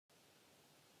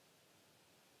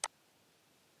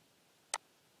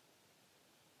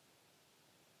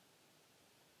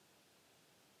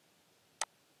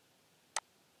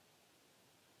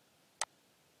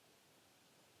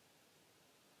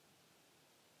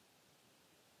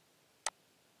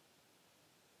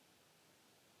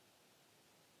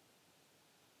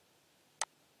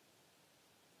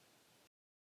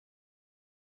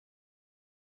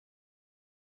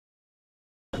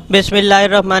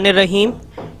Bismillahirrahmanirrahim.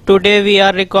 Today we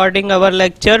are recording our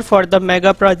lecture for the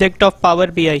mega project of Power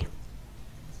BI.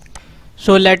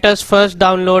 So let us first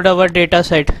download our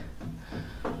dataset.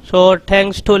 So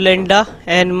thanks to Linda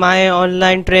and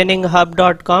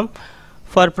myonlinetraininghub.com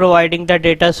for providing the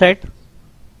dataset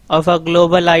of a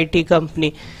global IT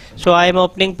company. So I am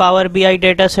opening Power BI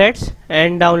datasets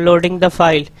and downloading the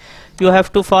file. You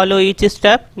have to follow each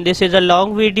step. This is a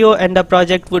long video and the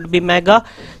project would be mega,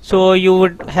 so you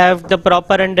would have the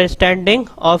proper understanding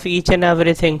of each and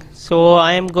everything. So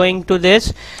I am going to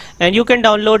this, and you can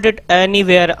download it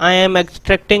anywhere. I am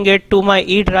extracting it to my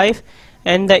E drive,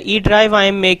 and the E drive I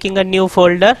am making a new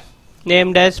folder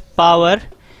named as Power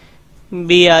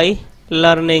BI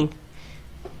Learning,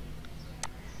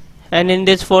 and in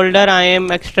this folder I am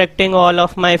extracting all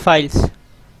of my files.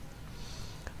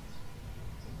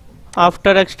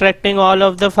 After extracting all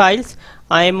of the files,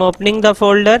 I am opening the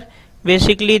folder.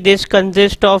 Basically this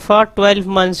consists of a 12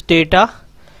 months data.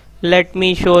 Let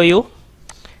me show you.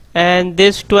 And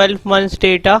this 12 months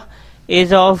data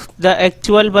is of the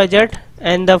actual budget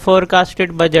and the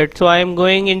forecasted budget. So I am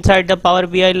going inside the Power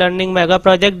BI Learning Mega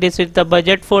Project. This is the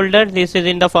budget folder. This is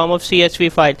in the form of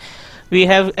CSV file. We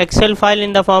have Excel file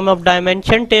in the form of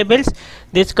dimension tables.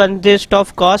 This consists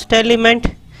of cost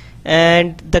element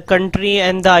and the country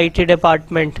and the IT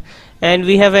department, and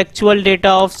we have actual data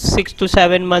of 6 to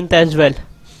 7 months as well.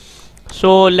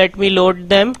 So let me load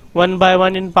them one by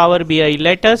one in Power BI.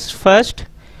 Let us first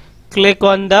click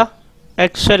on the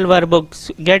Excel workbooks,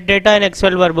 get data in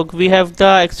Excel workbook. We have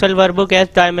the Excel workbook as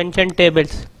dimension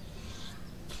tables,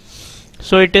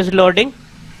 so it is loading.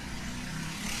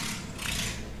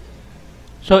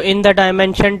 So in the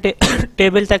dimension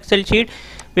tables Excel sheet,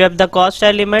 we have the cost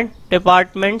element,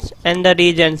 departments and the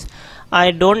regions.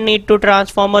 I don't need to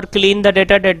transform or clean the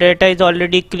data. The data is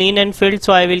already clean and filled,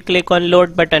 so I will click on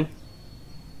load button.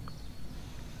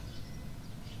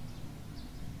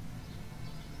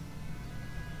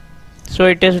 So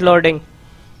it is loading.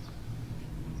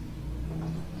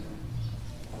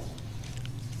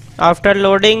 After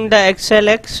loading the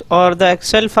XLX or the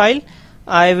Excel file,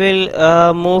 I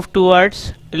will move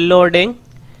towards loading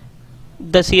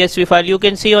the CSV file. You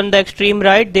can see on the extreme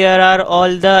right there are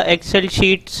all the Excel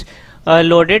sheets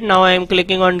loaded. Now I am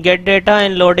clicking on get data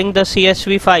and loading the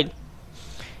CSV file.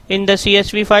 In the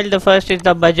CSV file, the first is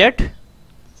the budget,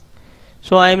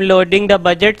 so I am loading the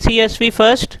budget CSV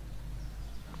first.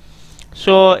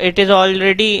 So it is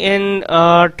already in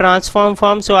transform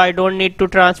form, so I don't need to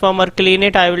transform or clean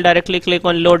it. I will directly click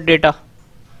on load data.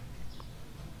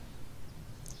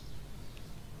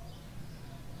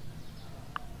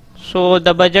 So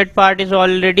the budget part is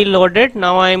already loaded.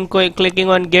 Now I am clicking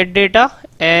on get data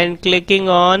and clicking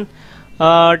on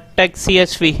text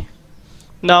CSV.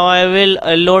 Now I will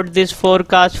load this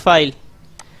forecast file,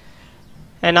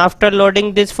 and after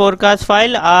loading this forecast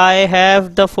file, I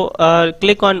have the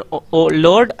click on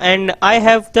load, and I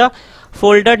have the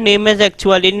folder name as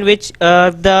actual, in which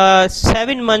the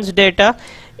 7 months data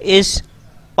is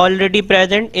already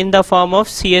present in the form of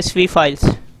CSV files.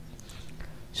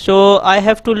 So I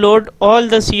have to load all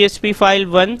the CSV file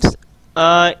once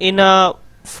in a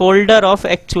folder of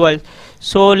actual.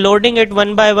 So loading it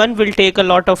one by one will take a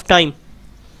lot of time.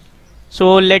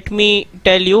 So let me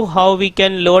tell you how we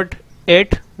can load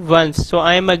it once. So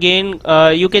I am again,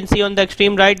 you can see on the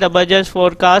extreme right the budget,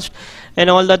 forecast and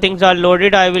all the things are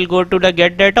loaded. I will go to the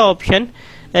get data option,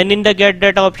 and in the get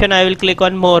data option I will click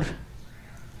on more.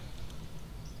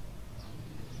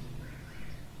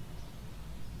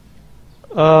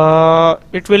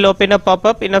 It will open a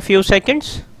pop-up in a few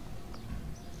seconds.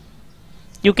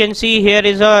 You can see here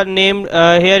is a name,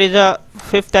 here is a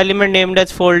fifth element named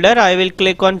as folder. I will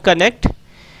click on connect,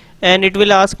 and it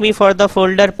will ask me for the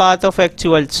folder path of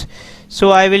actuals.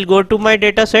 So I will go to my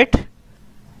dataset.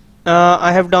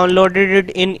 I have downloaded it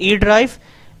in E drive,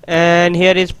 and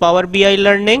here is Power BI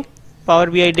Learning, Power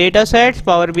BI Datasets,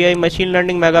 Power BI Machine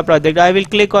Learning Mega Project. I will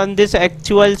click on this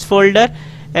actuals folder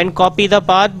and copy the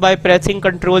path by pressing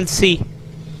Ctrl C,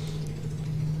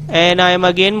 and I am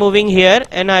again moving here,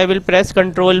 and I will press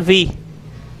Ctrl V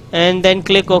and then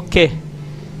click OK.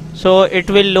 So it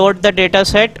will load the data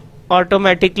set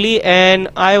automatically, and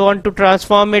I want to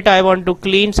transform it. I want to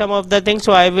clean some of the things,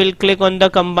 so I will click on the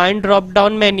combine drop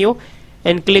down menu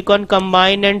and click on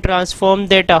combine and transform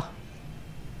data.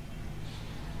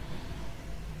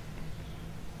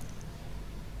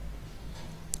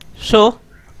 So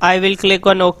I will click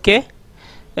on OK.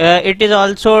 It is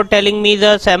also telling me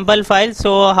the sample file,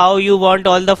 so how you want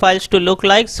all the files to look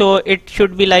like. So it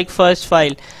should be like first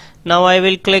file. Now I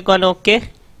will click on OK,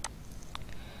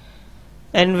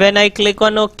 and when I click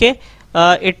on OK,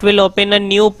 it will open a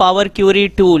new Power Query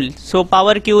tool. So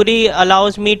Power Query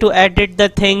allows me to edit the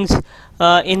things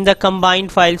in the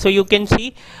combined file. So you can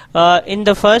see in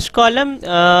the first column,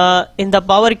 in the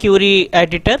Power Query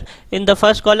editor, in the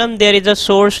first column there is a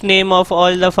source name of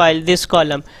all the file, this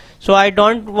column. So I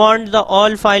don't want the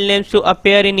all file names to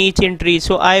appear in each entry,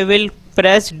 so I will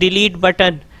press delete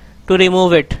button to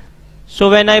remove it. So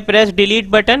when I press delete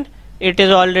button, it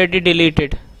is already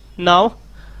deleted. Now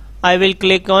I will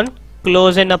click on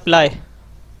close and apply.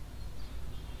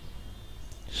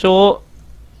 So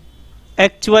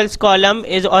actuals column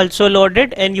is also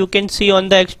loaded, and you can see on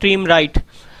the extreme right,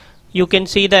 you can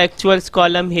see the actuals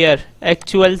column here.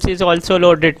 Actuals is also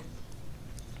loaded.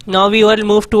 Now we will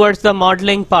move towards the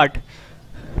modeling part.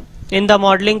 In the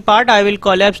modeling part, I will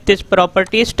collapse this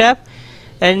properties tab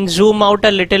and zoom out a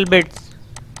little bit.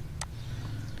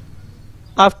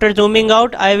 After zooming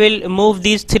out, I will move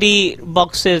these three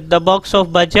boxes: the box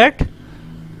of budget,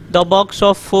 the box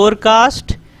of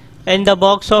forecast, and the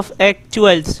box of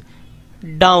actuals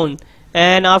down.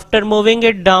 And after moving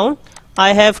it down,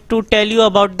 I have to tell you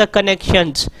about the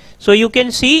connections. So you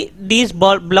can see these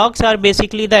blocks are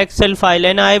basically the Excel file,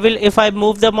 and I will, if I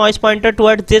move the mouse pointer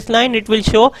towards this line, it will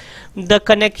show the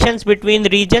connections between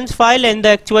regions file and the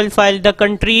actual file. The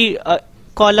country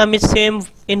column is same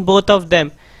in both of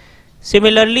them.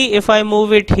 Similarly, if I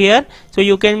move it here, so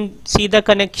you can see the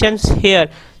connections here.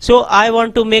 So I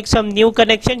want to make some new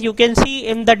connections. You can see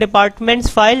in the departments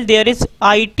file there is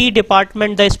IT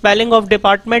department. The spelling of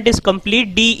department is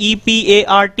complete, DEPARTMENT,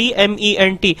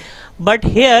 but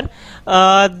here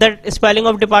the spelling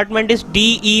of department is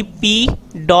DEP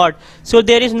dot. So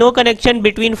there is no connection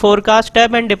between forecast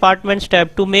tab and departments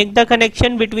tab. To make the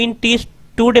connection between these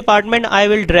two departments, I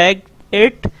will drag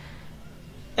it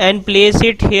and place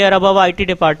it here above IT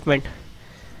department.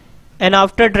 And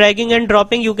after dragging and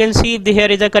dropping, you can see here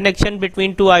is a connection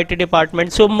between two IT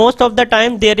departments. So most of the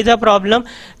time there is a problem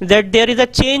that there is a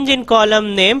change in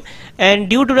column name, and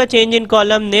due to the change in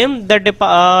column name,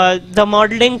 the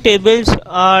modeling tables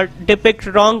depict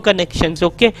wrong connections.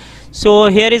 Okay, so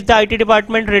here is the IT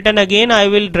department written again. I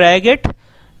will drag it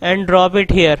and drop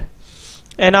it here,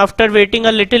 and after waiting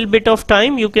a little bit of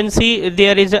time, you can see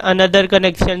there is another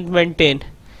connection maintained.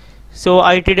 So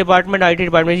IT department,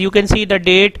 you can see the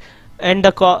date and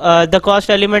the cost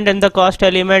element and the cost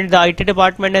element, the IT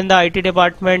department and the IT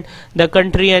department, the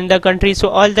country and the country. So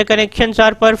all the connections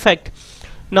are perfect.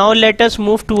 Now let us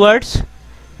move towards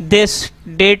this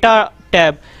data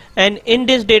tab, and in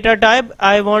this data tab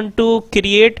I want to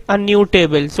create a new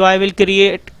table. So I will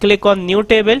click on new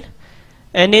table,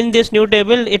 and in this new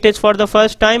table, it is for the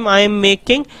first time I am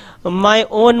making my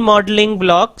own modeling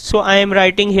block. So I am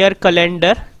writing here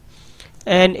calendar,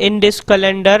 and in this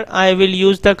calendar I will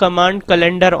use the command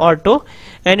CALENDARAUTO,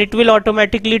 and it will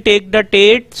automatically take the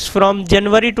dates from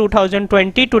January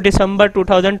 2020 to December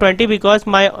 2020, because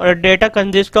my data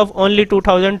consists of only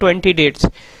 2020 dates.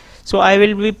 So I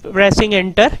will be pressing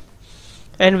enter,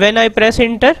 and when I press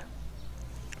enter,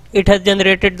 it has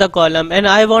generated the column, and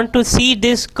I want to see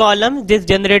this column, this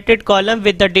generated column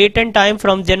with the date and time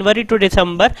from January to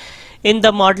December in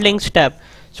the modeling tab.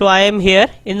 So I am here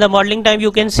in the modeling time. You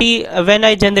can see when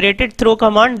I generated through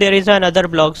command, there is another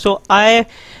block. So I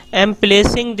am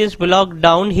placing this block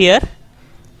down here,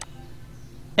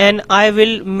 and I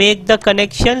will make the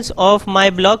connections of my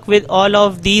block with all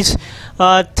of these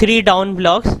three down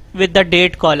blocks with the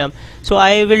date column. So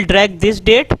I will drag this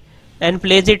date and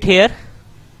place it here.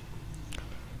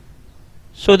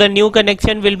 So the new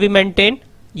connection will be maintained.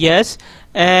 Yes,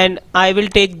 and I will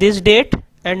take this date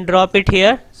and drop it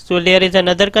here. So there is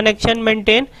another connection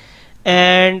maintained,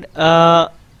 and I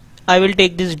will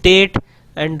take this date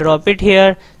and drop it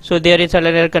here. So there is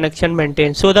another connection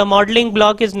maintained. So the modeling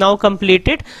block is now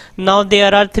completed. Now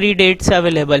there are three dates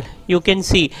available, you can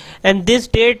see, and this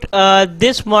date,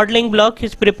 this modeling block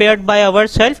is prepared by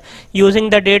ourselves using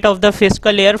the date of the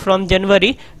fiscal year from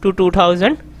January to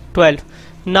 2012.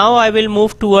 Now I will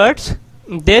move towards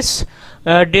this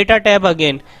data tab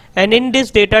again, and in this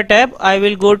data tab I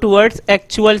will go towards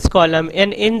actuals column,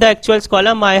 and in the actuals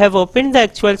column I have opened the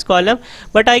actuals column,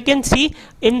 but I can see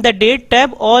in the date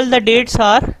tab all the dates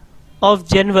are of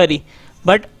January,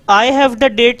 but I have the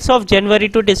dates of January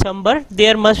to December.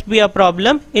 There must be a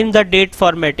problem in the date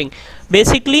formatting.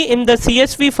 Basically in the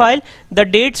CSV file the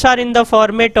dates are in the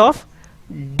format of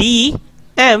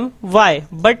DMY,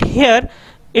 but here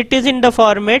it is in the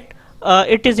format,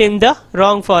 it is in the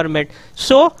wrong format.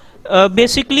 So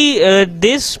basically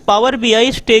this Power BI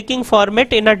is taking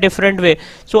format in a different way,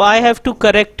 so I have to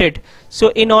correct it. So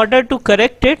in order to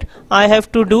correct it, I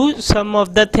have to do some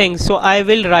of the things. So I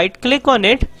will right click on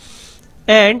it,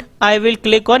 and I will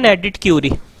click on edit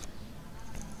query.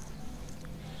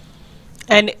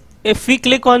 And if we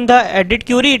click on the edit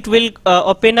query, it will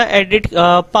open a edit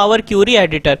Power Query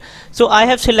editor. So I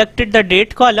have selected the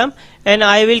date column and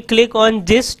I will click on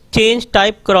this change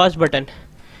type cross button.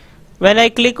 When I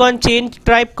click on change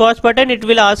type cross button, it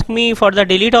will ask me for the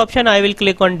delete option. I will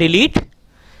click on delete,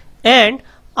 and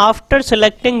after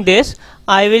selecting this,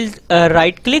 I will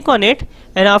right click on it,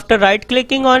 and after right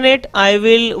clicking on it, I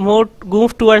will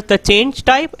move towards the change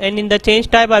type, and in the change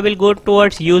type I will go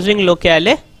towards using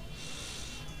locale,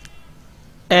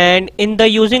 and in the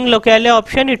using locale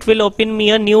option it will open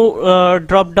me a new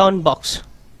drop down box.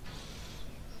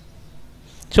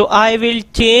 So I will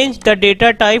change the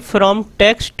data type from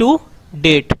text to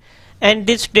date, and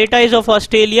this data is of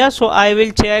Australia, so I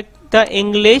will check the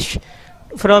English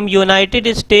from United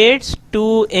States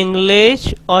to English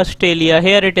Australia.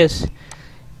 Here it is,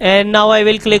 and now I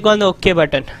will click on the OK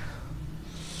button.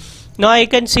 Now I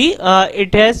can see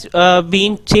it has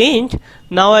been changed.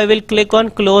 Now I will click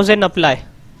on close and apply,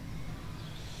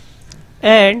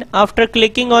 and after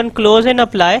clicking on close and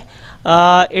apply,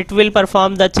 it will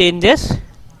perform the changes,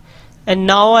 and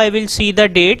now I will see the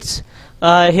dates.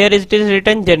 Here it is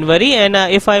written January, and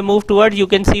if I move towards, you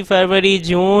can see February,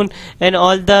 June, and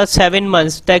all the 7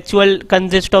 months. The actual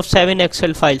consists of 7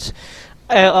 Excel files,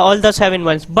 all the 7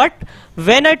 months. But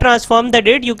when I transform the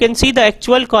date, you can see the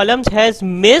actual columns has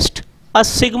missed a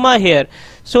sigma here.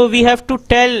 So we have to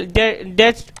tell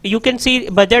that you can see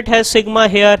budget has sigma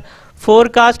here,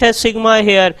 forecast has sigma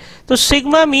here. So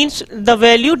sigma means the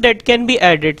value that can be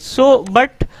added. So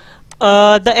but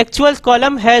the actuals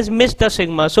column has missed the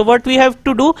sigma. So what we have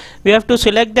to do, we have to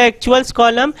select the actuals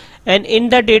column, and in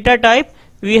the data type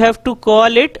we have to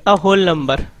call it a whole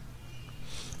number.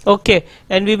 Okay,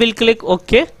 and we will click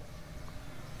OK.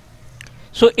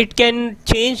 So it can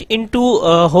change into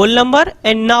a whole number,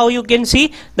 and now you can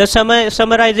see the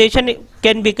summarization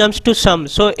can becomes to sum.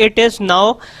 So it is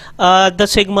now the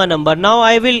sigma number. Now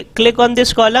I will click on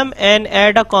this column and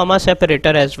add a comma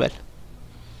separator as well.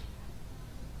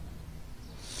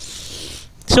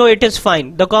 So it is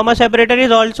fine. The comma separator is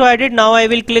also added. Now I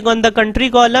will click on the country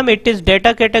column. It is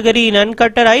data category in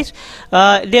uncategorized.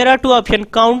 There are two options,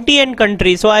 county and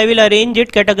country. So I will arrange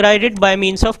it, categorize it by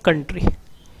means of country.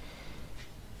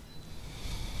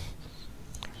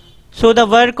 So the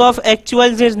work of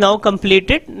actuals is now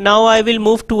completed. Now I will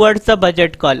move towards the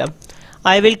budget column.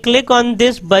 I will click on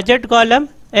this budget column,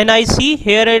 and I see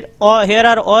here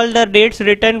are all the dates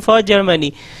written for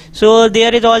Germany. So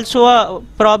there is also a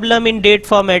problem in date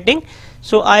formatting.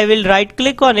 So I will right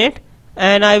click on it,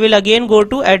 and I will again go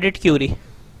to edit query.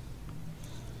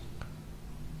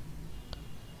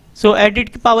 So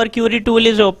edit Power Query tool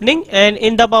is opening, and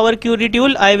in the Power Query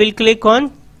tool I will click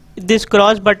on this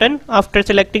cross button after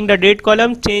selecting the date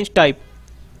column, change type.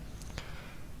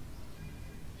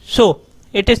 So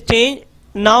it is changed.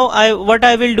 Now what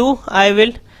I will do, I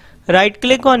will right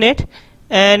click on it,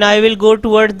 and I will go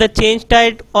towards the change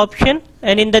type option,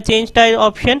 and in the change type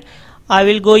option I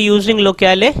will go using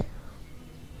locale.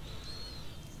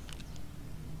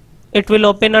 It will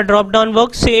open a drop down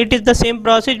box. See, it is the same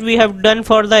process we have done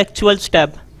for the actuals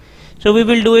tab. So we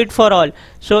will do it for all.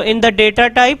 So in the data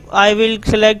type I will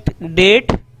select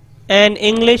date, and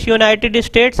English United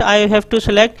States I have to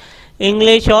select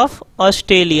English of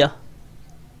Australia.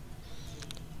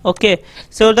 Okay,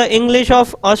 so the English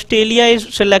of Australia is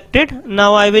selected.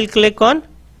 Now I will click on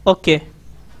OK.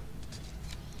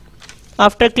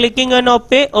 After clicking on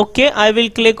OK, I will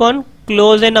click on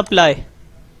close and apply.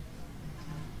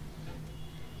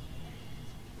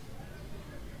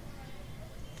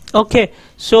 Okay,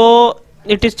 so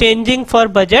it is changing for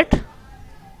budget.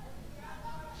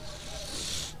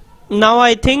 Now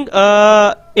I think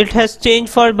it has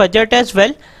changed for budget as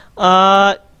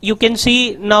well. You can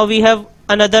see now we have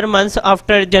another month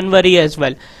after January as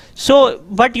well. So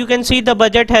but you can see the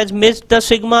budget has missed the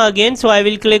sigma again. So I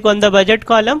will click on the budget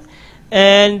column,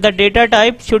 and the data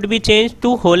type should be changed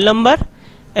to whole number,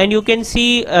 and you can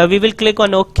see we will click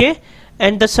on OK,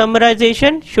 and the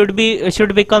summarization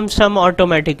should become sum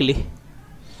automatically.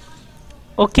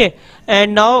 Okay,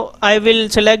 and now I will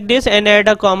select this and add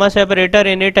a comma separator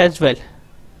in it as well.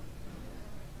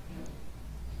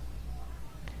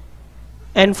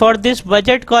 And for this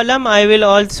budget column I will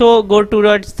also go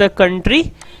towards the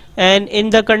country, and in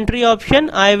the country option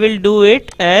I will do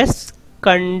it as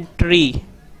country,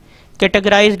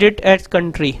 categorized it as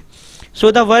country.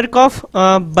 So the work of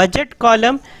budget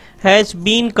column has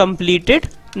been completed.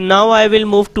 Now I will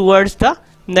move towards the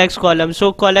next column.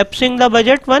 So collapsing the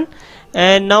budget one,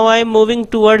 and now I am moving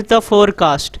towards the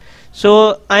forecast.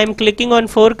 So I am clicking on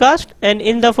forecast, and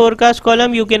in the forecast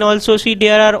column you can also see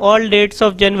there are all dates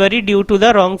of January due to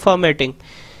the wrong formatting.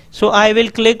 So I will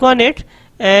click on it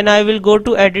and I will go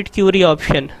to edit query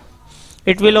option.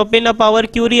 It will open a Power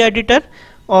Query editor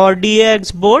or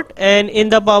DAX board, and in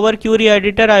the Power Query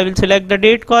editor I will select the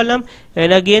date column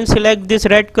and again select this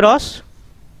red cross,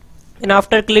 and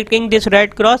after clicking this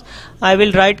red cross I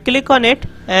will right click on it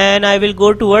and I will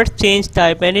go towards change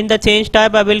type, and in the change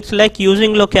type I will select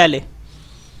using locale,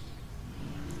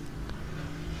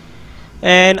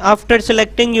 and after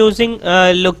selecting using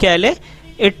locale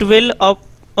it will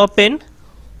open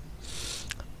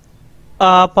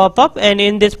pop-up, and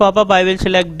in this pop-up I will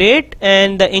select date,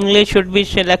 and the English should be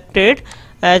selected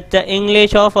as the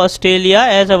English of Australia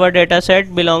as our data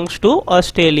set belongs to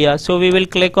Australia. So we will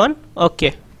click on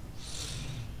OK,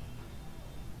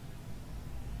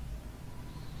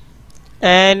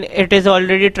 and it is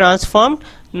already transformed.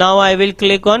 Now I will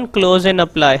click on close and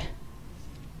apply.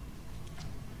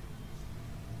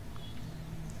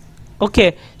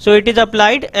 Okay, so it is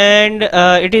applied and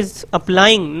it is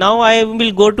applying. Now I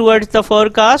will go towards the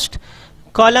forecast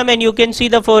column, and you can see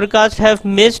the forecast have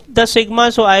missed the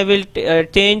sigma, so I will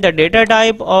change the data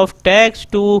type of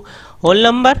text to whole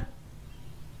number,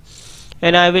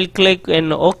 and I will click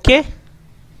in OK,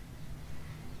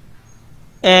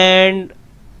 and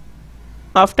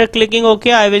after clicking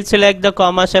OK I will select the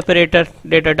comma separator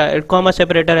data type, comma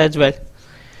separator as well.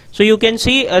 So you can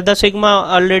see the sigma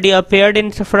already appeared in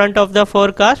front of the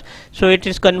forecast, so it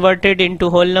is converted into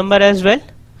whole number as well.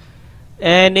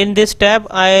 And in this tab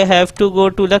I have to go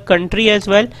to the country as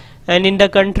well, and in the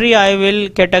country I will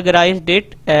categorize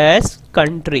it as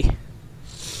country.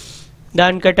 The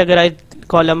uncategorized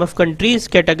column of country is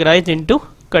categorized into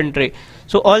country.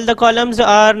 So all the columns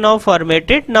are now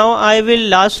formatted. Now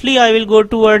lastly I will go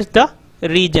towards the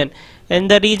region. In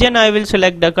the region I will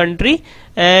select the country,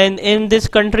 and in this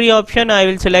country option I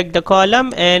will select the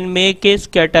column and make it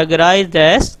categorized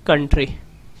as country.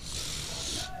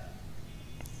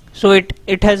 So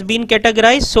it has been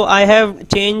categorized. So I have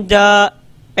changed the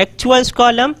actuals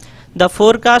column, the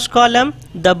forecast column,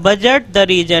 the budget, the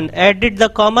region, added the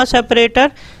comma separator,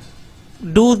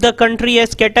 do the country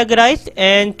as categorized,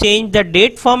 and change the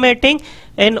date formatting,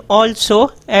 and also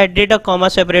added a comma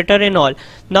separator in all.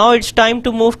 Now it's time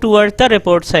to move towards the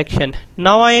report section.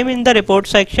 Now I am in the report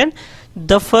section.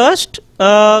 The first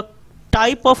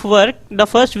type of work, the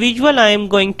first visual I am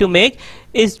going to make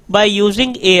is by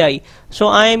using AI. So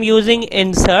I am using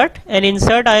insert, and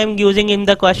insert I am using in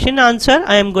the question answer.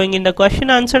 I am going in the question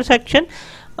answer section.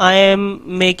 I am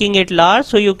making it large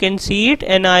so you can see it,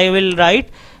 and I will write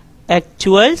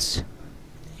actuals.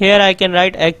 Here I can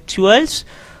write actuals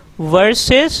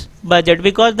versus budget,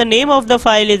 because the name of the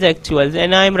file is actuals,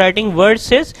 and I am writing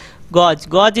versus gauge.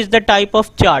 Gauge is the type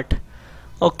of chart.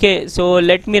 Okay, so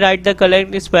let me write the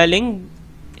correct spelling.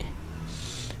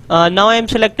 Now I am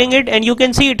selecting it, and you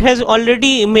can see it has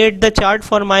already made the chart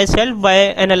for myself by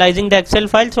analyzing the Excel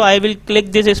file. So I will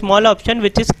click this small option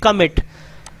which is commit.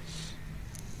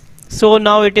 So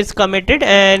now it is committed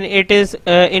and it is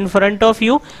in front of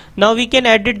you. Now we can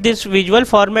edit this visual,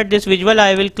 format this visual.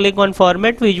 I will click on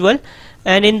format visual,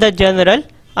 and in the general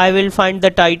I will find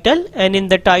the title, and in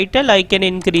the title I can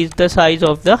increase the size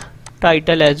of the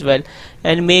title as well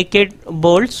and make it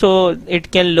bold so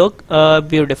it can look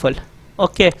beautiful.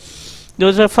 Okay,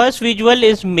 those are first visual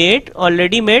is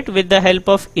already made with the help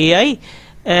of AI,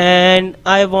 and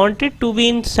I want it to be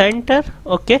in center.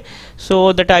 Okay,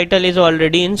 so the title is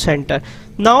already in center.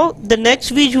 Now the next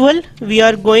visual we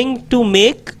are going to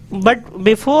make, but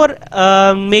before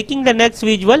making the next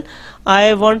visual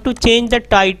I want to change the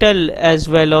title as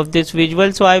well of this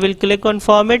visual. So I will click on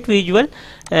format visual,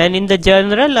 and in the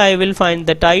general I will find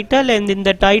the title, and in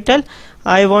the title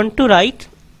I want to write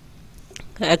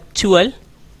actual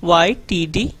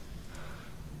YTD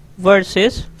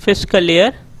versus fiscal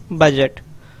year budget.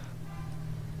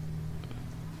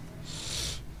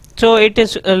 So it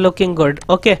is looking good.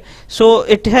 Okay, so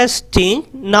it has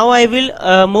changed. Now I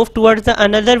will move towards the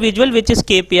another visual which is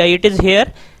KPI. It is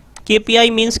here.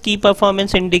 KPI means key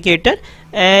performance indicator,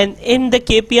 and in the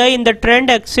KPI in the trend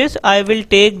axis I will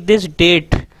take this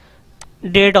date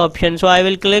option. So I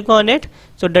will click on it.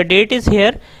 So the date is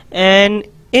here, and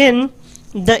in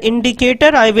the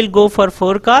indicator I will go for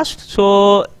forecast.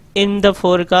 So in the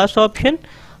forecast option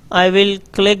I will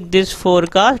click this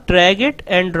forecast, drag it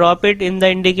and drop it in the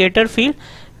indicator field,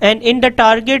 and in the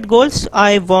target goals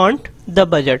I want the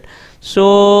budget.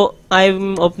 So I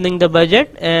am opening the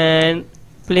budget and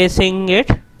placing it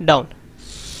down.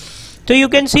 So you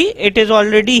can see it is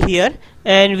already here,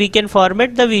 and we can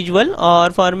format the visual or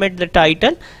format the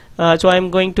title So I'm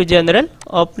going to general,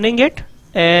 opening it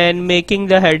and making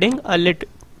the heading a little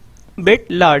bit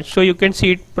large so you can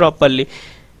see it properly.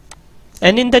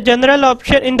 And in the general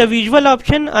option, in the visual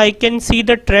option, I can see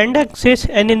the trend axis,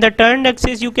 and in the trend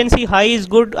axis you can see high is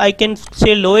good, I can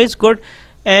say low is good,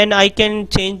 and I can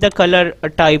change the color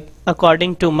type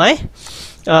according to my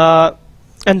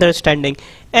understanding.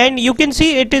 And you can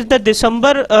see it is the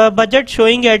December budget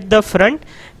showing at the front,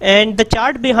 and the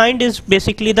chart behind is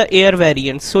basically the air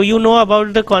variance. So you know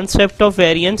about the concept of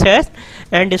variance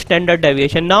and standard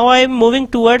deviation. Now I am moving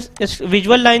towards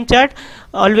visual line chart.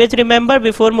 Always remember,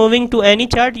 before moving to any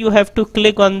chart you have to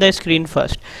click on the screen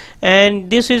first, and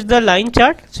this is the line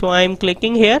chart. So I am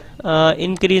clicking here,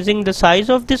 increasing the size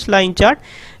of this line chart,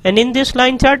 and in this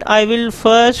line chart I will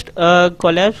first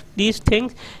collapse these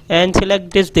things and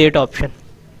select this date option.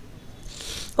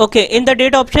 Okay, in the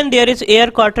date option there is year,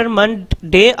 quarter, month,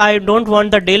 day. I don't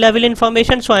want the day level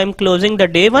information, so I am closing the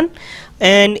day one,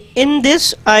 and in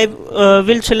this I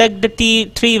will select the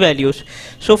three values.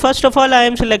 So first of all I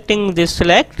am selecting this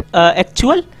select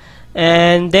actual,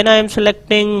 and then I am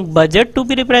selecting budget to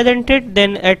be represented,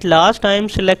 then at last I am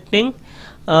selecting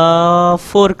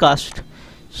forecast.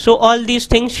 So all these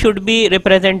things should be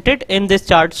represented in this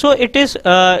chart. So it is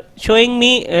showing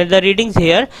me the readings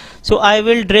here, so I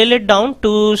will drill it down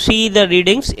to see the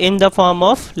readings in the form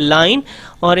of line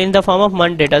or in the form of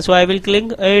month data. So I will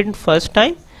click it first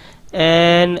time,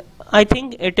 and I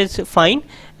think it is fine,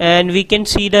 and we can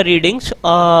see the readings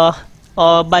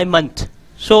by month.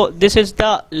 So this is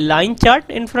the line chart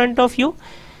in front of you.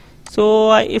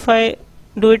 So if I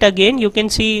do it again, you can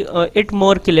see it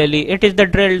more clearly. It is the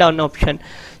drill down option.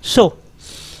 So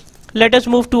let us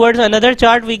move towards another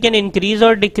chart. We can increase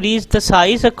or decrease the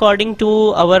size according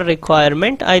to our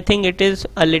requirement. I think it is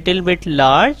a little bit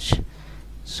large,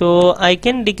 so I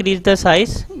can decrease the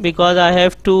size because I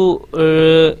have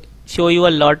to show you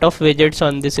a lot of widgets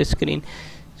on this screen.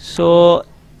 So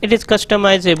it is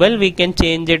customizable, we can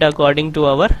change it according to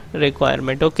our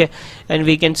requirement. Okay, and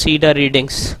we can see the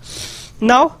readings.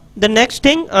 Now the next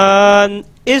thing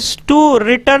is to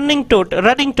running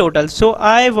total. So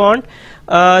I want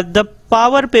the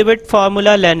power pivot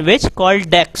formula language called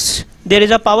DESC. There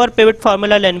is a power pivot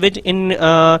formula language in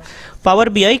Power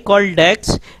BI called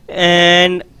DESC,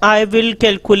 and I will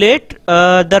calculate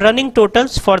the running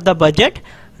totals for the budget,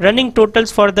 running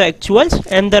totals for the actuals,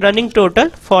 and the running total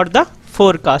for the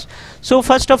forecast. So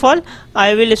first of all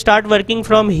I will start working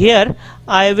from here.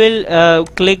 I will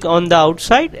click on the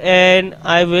outside and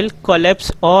I will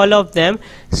collapse all of them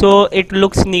so it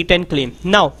looks neat and clean.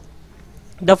 Now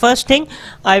the first thing,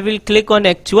 I will click on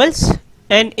actuals,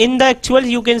 and in the actuals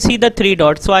you can see the three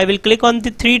dots. So I will click on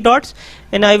the three dots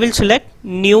and I will select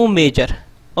new measure.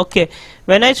 Okay,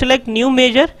 when I select new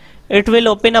measure it will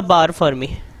open a bar for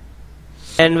me,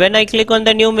 and when I click on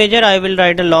the new measure I will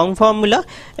write a long formula,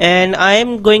 and I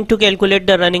am going to calculate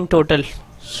the running total.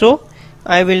 So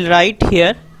I will write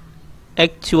here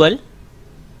actual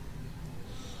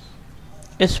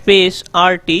space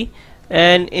RT,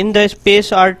 and in the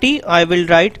space RT I will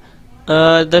write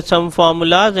the some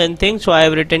formulas and things. So I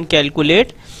have written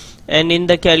calculate, and in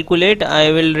the calculate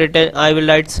I will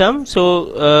write some.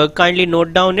 So kindly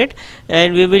note down it,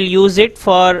 and we will use it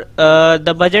for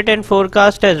the budget and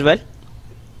forecast as well.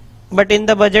 But in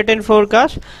the budget and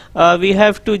forecast we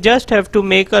have to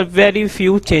make a very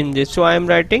few changes. So I am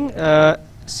writing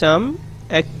some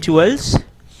actuals,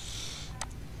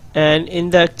 and in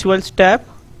the actuals tab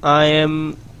I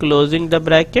am closing the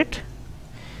bracket,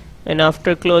 and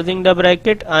after closing the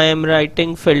bracket I am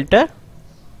writing filter.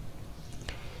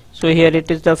 So here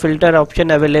it is the filter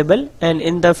option available, and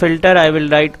in the filter I will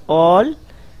write all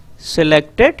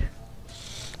selected,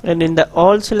 and in the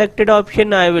all selected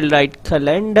option I will write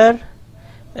calendar,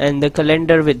 and the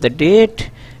calendar with the date,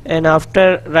 and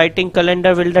after writing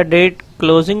calendar with the date,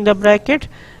 closing the bracket,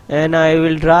 and I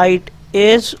will write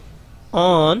is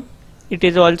on. It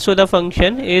is also the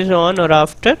function is on or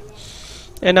after,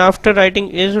 and after writing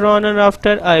is on or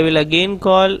after I will again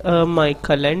call my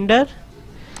calendar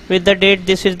with the date.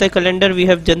 This is the calendar we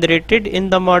have generated in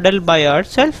the model by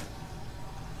ourselves,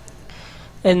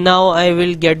 and now I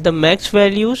will get the max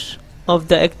values of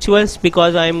the actuals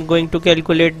because I am going to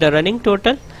calculate the running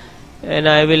total, and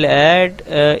I will add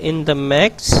in the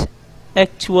max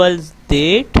actuals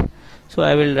date. So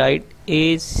I will write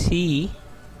AC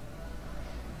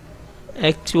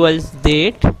actuals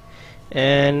date,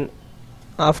 and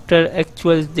after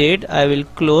actuals date I will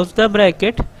close the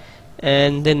bracket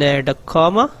and then add a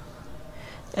comma,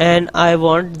 and I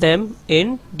want them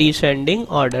in descending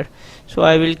order. So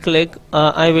I will click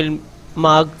I will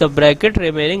mark the bracket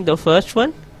remaining, the first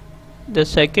one, the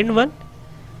second one,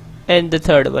 and the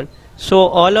third one. So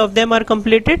all of them are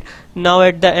completed. Now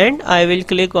at the end I will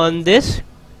click on this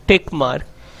tick mark,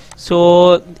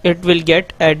 so it will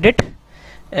get added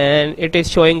and it is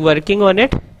showing working on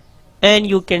it, and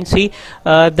you can see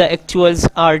the actuals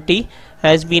RT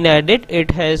has been added.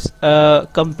 It has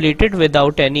completed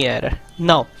without any error.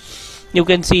 Now you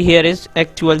can see here is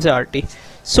actuals RT.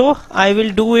 So I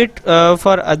will do it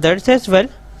for others as well.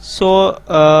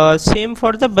 So same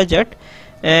for the budget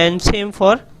and same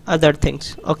for other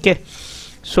things. Okay,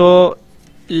 so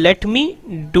let me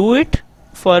do it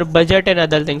for budget and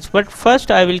other things, but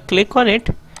first I will click on it,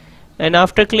 and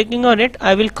after clicking on it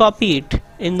I will copy it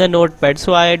in the notepad,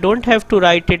 so I don't have to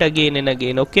write it again and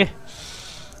again. Okay,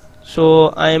 so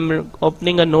I am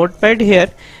opening a notepad here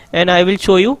and I will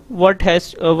show you what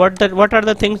are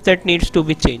the things that needs to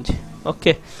be changed.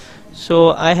 Okay, so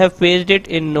I have pasted it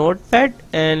in notepad,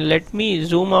 and let me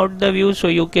zoom out the view so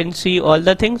you can see all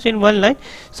the things in one line.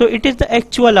 So it is the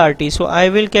actual RT, so I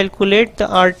will calculate the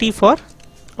RT for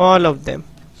all of them.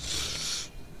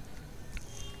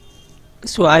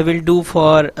 So I will do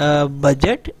for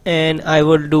budget and I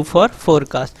will do for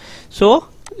forecast. So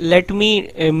let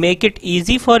me make it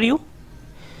easy for you.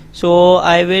 So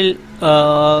I will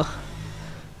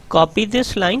copy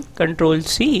this line, Control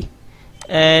C,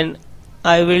 and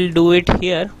I will do it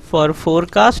here for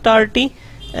forecast RT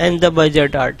and the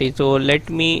budget RT. So let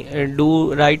me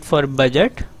do write for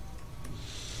budget,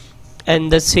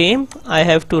 and the same I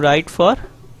have to write for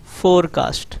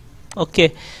forecast.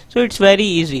 Okay, so it's very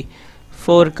easy.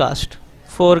 Forecast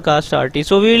RT.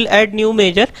 So we will add new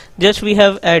measure, just we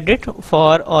have added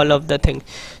for all of the things.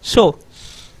 So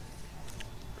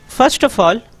first of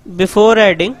all, before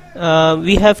adding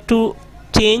we have to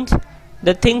change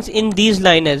the things in these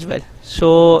line as well.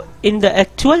 So in the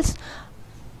actuals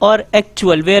or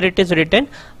actual where it is written,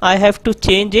 I have to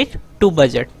change it to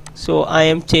budget. So I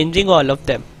am changing all of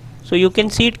them, so you can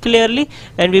see it clearly,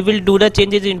 and we will do the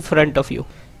changes in front of you.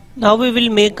 Now we will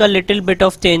make a little bit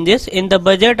of changes in the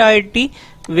budget IT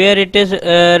where it is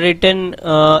written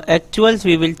actuals.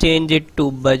 We will change it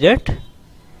to budget,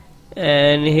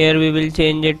 and here we will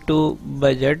change it to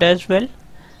budget as well,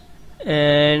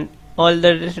 and all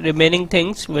the remaining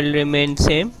things will remain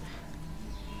same.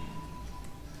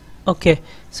 Okay,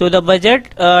 so the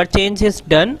budget change is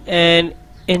done, and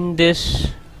in this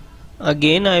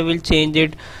again I will change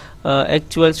it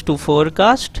actuals to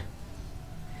forecast,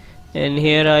 and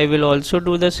here I will also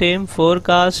do the same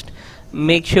forecast.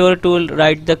 Make sure to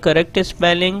write the correct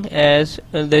spelling as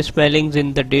the spellings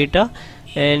in the data,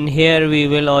 and here we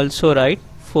will also write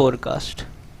forecast.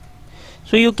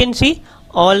 So you can see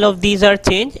all of these are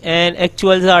changed and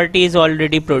actuals RT is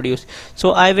already produced.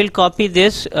 So I will copy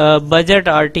this budget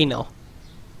RT now.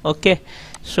 Okay,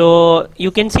 so you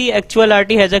can see actual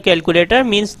RT has a calculator,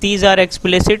 means these are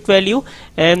explicit value,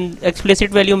 and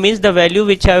explicit value means the value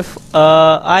which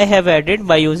I have added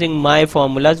by using my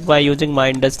formulas, by using my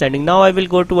understanding. Now I will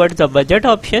go towards the budget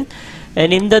option,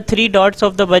 and in the 3 dots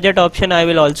of the budget option I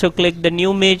will also click the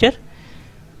new measure,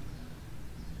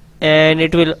 and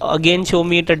it will again show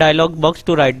me the dialog box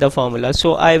to write the formula.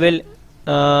 So I will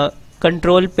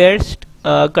control paste,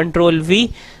 control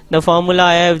V, the formula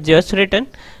I have just written,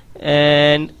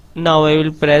 and now I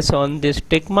will press on this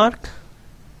tick mark,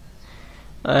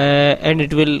 and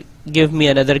it will give me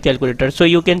another calculator. So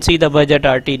you can see the budget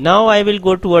RT. Now I will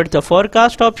go towards the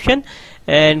forecast option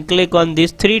and click on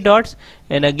these 3 dots,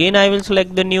 and again I will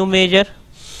select the new measure,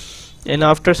 and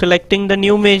after selecting the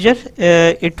new measure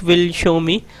it will show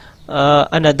me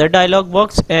another dialog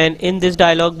box, and in this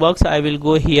dialog box I will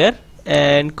go here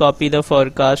and copy the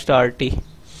forecast RT.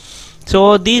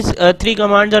 So these 3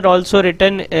 commands are also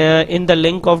written in the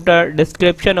link of the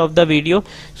description of the video,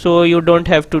 so you don't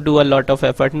have to do a lot of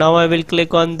effort. Now I will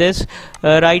click on this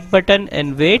right button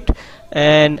and wait,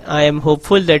 and I am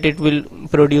hopeful that it will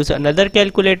produce another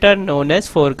calculator known as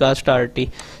forecast RT.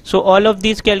 So all of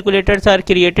these calculators are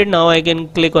created. Now I can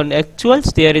click on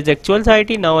actuals. There is actuals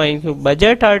RT. Now I can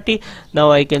budget RT.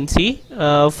 Now I can see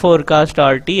forecast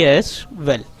RT as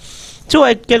well. So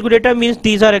a calculator means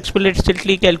these are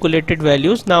explicitly calculated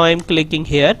values. Now I am clicking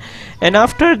here, and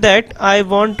after that I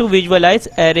want to visualize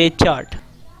array chart,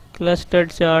 cluster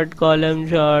chart, column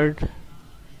chart.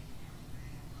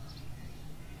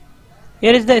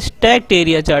 Here is the stacked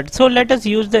area chart. So let us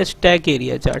use the stack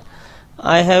area chart.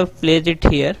 I have placed it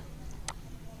here.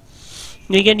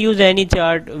 We can use any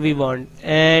chart we want,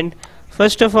 and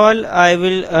first of all I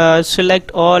will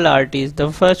select all RTs.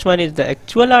 The first one is the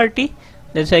actual RT,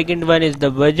 the second one is the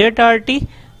budget RT,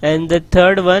 and the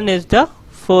third one is the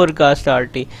forecast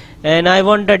RT, and I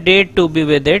want the date to be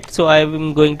with it, so I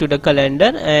am going to the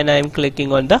calendar and I am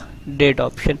clicking on the date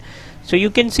option. So you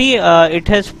can see it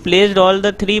has placed all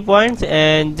the 3 points,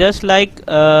 and just like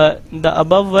the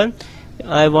above one,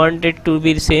 I want it to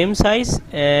be the same size,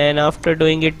 and after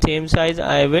doing it same size,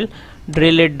 I will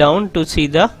drill it down to see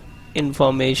the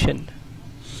information.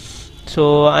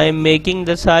 So I am making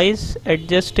the size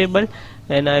adjustable,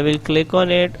 and I will click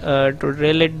on it to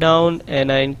drill it down,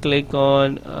 and I click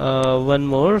on one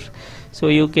more, so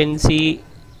you can see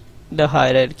the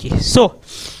hierarchy. So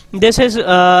this is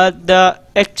the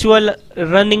actual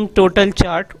running total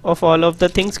chart of all of the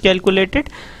things calculated.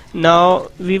 Now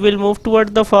we will move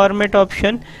toward the format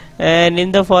option, and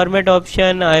in the format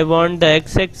option I want the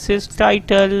x-axis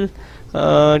title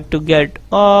to get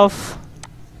off.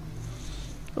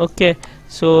 Okay,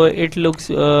 so it looks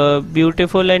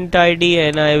beautiful and tidy,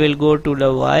 and I will go to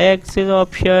the y-axis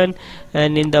option,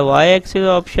 and in the y-axis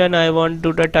option I want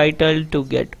to the title to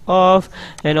get off,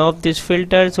 and off this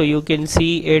filter so you can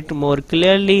see it more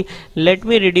clearly. Let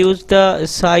me reduce the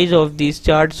size of this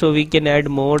chart so we can add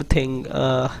more thing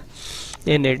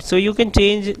in it. So you can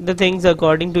change the things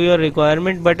according to your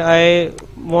requirement, but I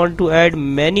want to add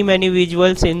many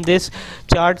visuals in this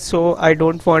chart, so I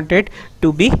don't want it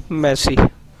to be messy.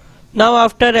 Now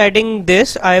after adding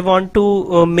this, I want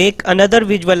to make another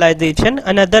visualization,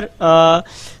 another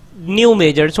new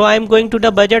measure. So I am going to the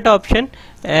budget option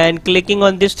and clicking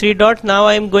on this 3 dots. Now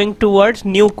I am going towards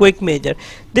new quick measure.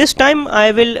 This time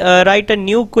I will write a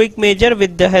new quick measure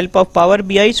with the help of Power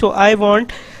BI. So I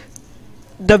want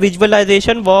the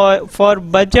visualization for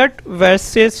budget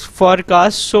versus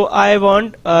forecast. So I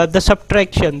want the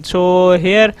subtraction. So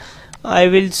here I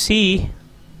will see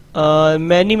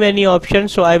many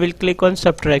options, so I will click on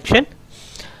subtraction.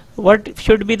 What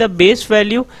should be the base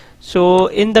value? So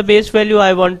in the base value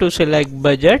I want to select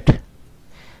budget,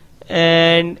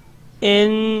 and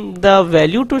in the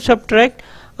value to subtract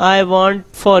I want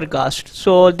forecast.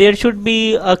 So there should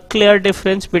be a clear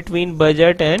difference between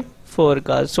budget and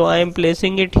forecast, so I am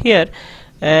placing it here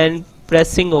and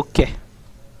pressing OK.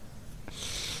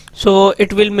 So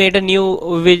it will make a new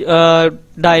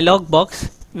dialog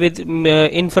box with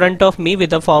in front of me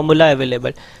with a formula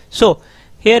available. So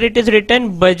here it is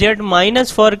written budget minus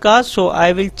forecast, so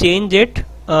I will change it.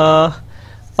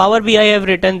 Power BI have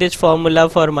written this formula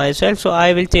for myself, so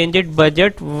I will change it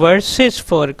budget versus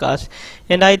forecast,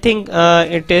 and I think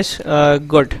it is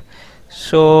good.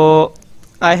 So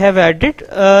I have added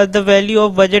the value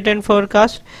of budget and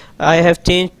forecast. I have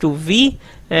changed to V,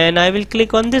 and I will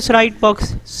click on this right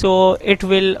box, so it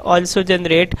will also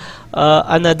generate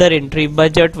another entry,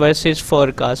 budget versus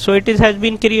forecast. So it has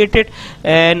been created,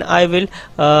 and I will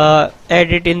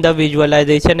add it in the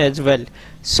visualization as well.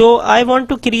 So I want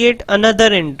to create another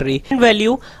entry.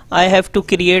 Value I have to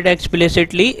create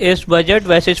explicitly is budget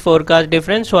versus forecast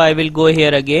difference. So I will go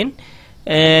here again,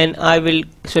 and I will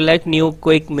select new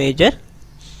quick measure,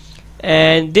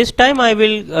 and this time I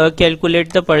will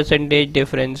calculate the percentage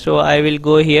difference. So I will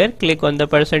go here, click on the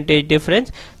percentage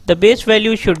difference. The base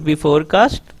value should be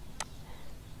forecast,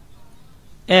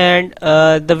 and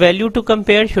the value to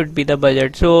compare should be the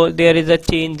budget. So there is a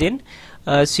change in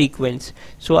sequence.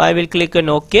 So I will click on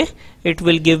OK. It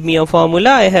will give me a formula.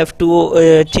 I have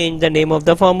to change the name of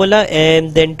the formula,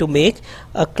 and then to make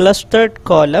a clustered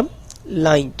column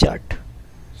line chart.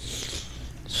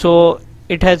 So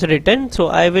it has written, so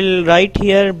I will write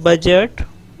here budget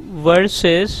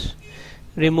versus,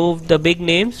 remove the big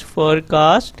names,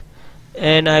 forecast,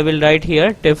 and I will write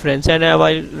here difference, and I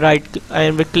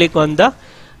will click on the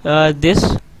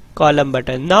this column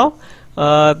button. Now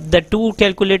the two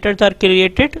calculators are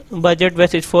created, budget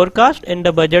versus forecast and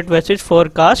the budget versus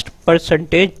forecast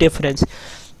percentage difference.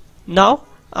 Now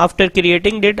after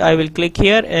creating it, I will click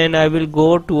here and I will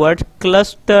go towards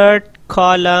clustered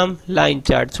column line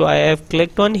chart. So I have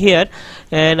clicked on here,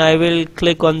 and I will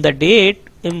click on the date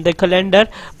in the calendar,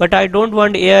 but I don't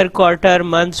want year, quarter,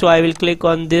 month, so I will click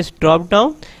on this drop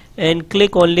down and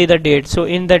click only the date. So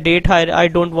in the date I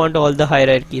don't want all the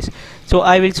hierarchies, so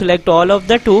I will select all of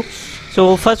the two.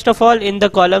 So first of all, in the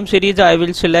column series I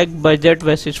will select budget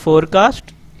versus forecast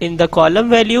in the column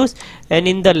values, and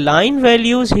in the line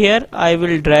values here I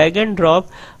will drag and drop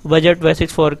budget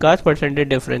versus forecast percentage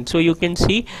difference. So you can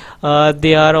see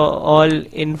they are all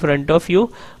in front of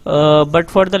you, but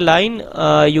for the line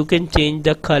you can change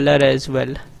the color as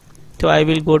well. So I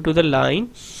will go to the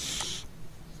line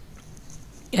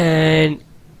and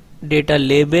data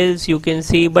labels, you can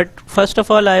see, but first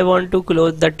of all I want to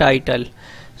close the title,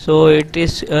 so it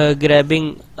is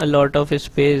grabbing a lot of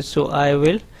space, so I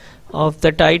will of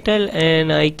the title,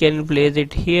 and I can place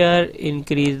it here,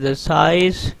 increase the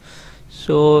size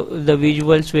so the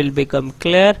visuals will become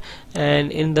clear.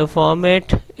 And in the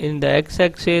format, in the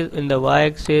x-axis, in the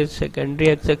y-axis,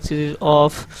 secondary x-axis is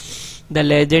off, the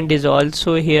legend is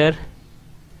also here,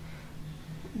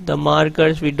 the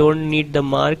markers, we don't need the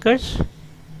markers.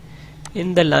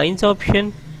 In the lines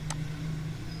option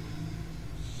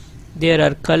there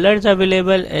are colors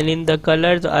available, and in the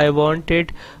colors I want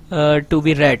it to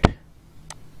be red.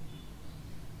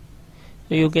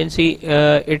 So you can see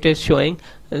it is showing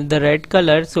the red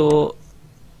color, so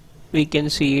we can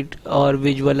see it or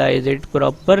visualize it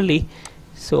properly,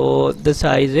 so the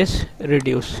size is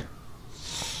reduced.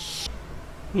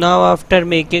 Now after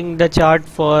making the chart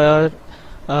for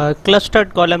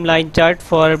clustered column line chart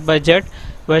for budget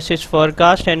versus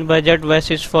forecast and budget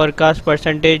versus forecast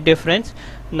percentage difference,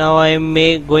 now I am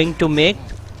going to make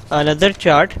another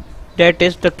chart, that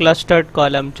is the clustered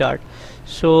column chart.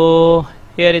 So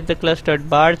here is the clustered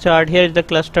bar chart, here is the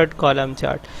clustered column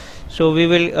chart. So we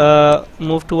will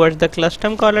move towards the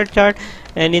custom color chart,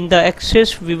 and in the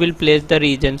axis we will place the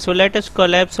region. So let us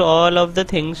collapse all of the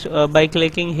things by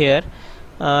clicking here.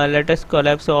 Let us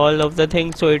collapse all of the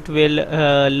things so it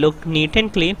will look neat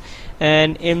and clean.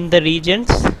 And in the regions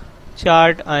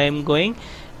chart I am going,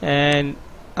 and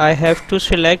I have to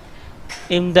select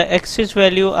in the axis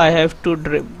value, I have to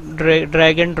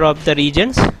drag and drop the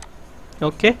regions.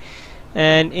 Okay,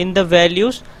 and in the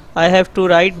values I have to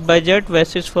write budget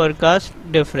versus forecast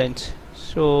difference.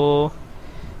 So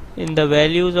in the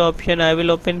values option I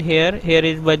will open here, here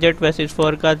is budget versus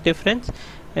forecast difference,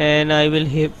 and I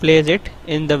will place it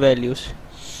in the values.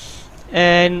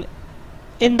 And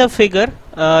in the figure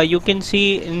you can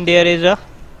see there is a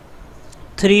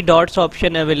 3 dots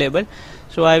option available.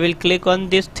 So I will click on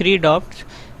these 3 dots,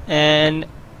 and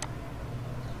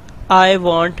I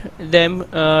want them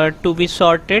to be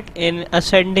sorted in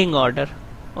ascending order.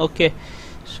 Okay,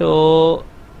 so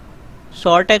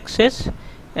sort axis,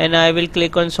 and I will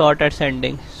click on sort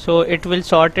ascending, so it will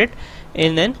sort it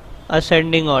in an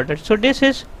ascending order. So this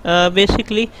is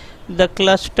basically the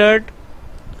clustered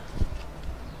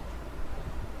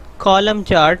column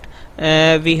chart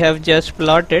we have just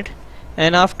plotted,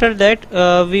 and after that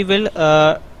we will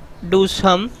do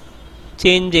some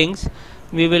changings.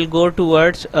 We will go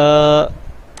towards the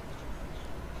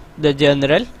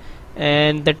general,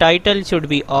 and the title should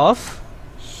be off,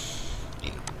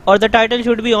 or the title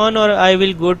should be on, or I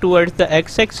will go towards the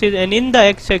x-axis, and in the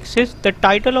x-axis the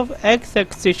title of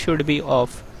x-axis should be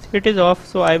off. It is off,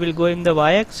 so I will go in the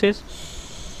y-axis,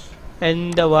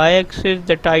 and the y-axis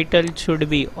the title should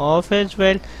be off as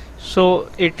well, so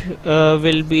it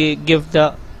will be give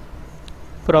the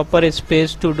proper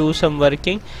space to do some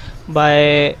working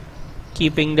by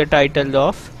keeping the title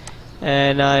off.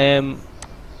 And I am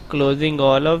closing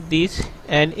all of these,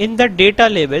 and in the data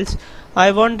labels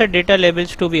I want the data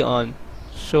labels to be on,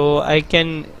 so I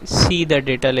can see the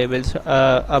data labels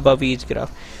above each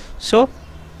graph. So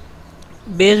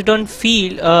based on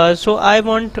field, so I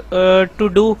want to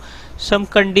do some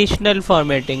conditional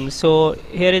formatting. So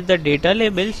here is the data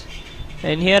labels,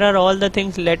 and here are all the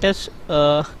things. Let us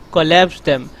collapse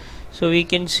them so we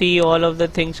can see all of the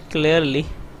things clearly.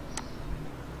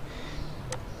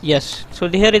 Yes, so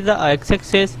here is the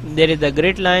x-axis, there is the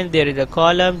grid line, there is a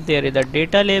column, there is the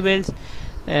data labels,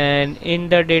 and in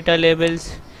the data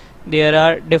labels there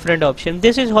are different options.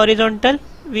 This is horizontal,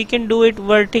 we can do it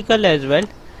vertical as well,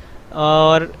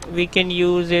 or we can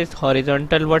use it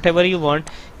horizontal, whatever you want.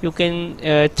 You can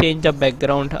change the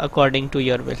background according to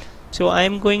your will. So I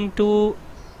am going to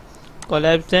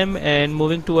collapse them and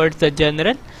moving towards the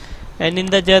general. And in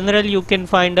the general you can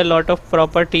find a lot of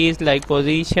properties like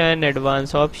position,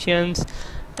 advanced options,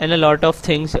 and a lot of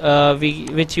things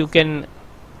which you can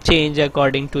change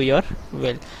according to your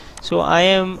will. So I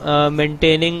am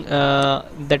maintaining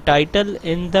the title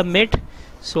in the mid,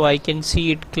 so I can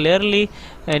see it clearly.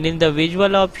 And in the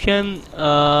visual option,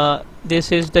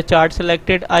 this is the chart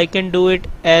selected. I can do it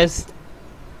as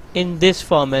in this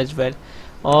form as well,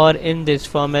 or in this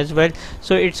form as well.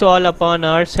 So it's all upon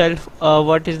ourselves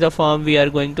what is the form we are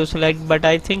going to select, but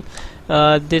I think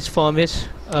this form is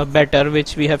better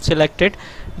which we have selected.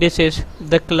 This is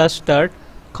the clustered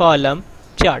column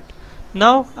chart.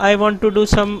 Now I want to do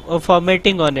some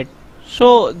formatting on it.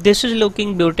 So this is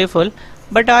looking beautiful,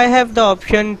 but I have the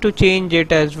option to change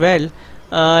it as well.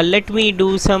 Let me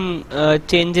do some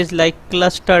changes like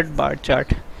clustered bar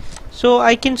chart. So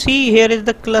I can see here is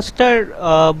the clustered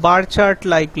bar chart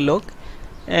like look,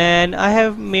 and I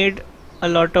have made a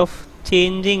lot of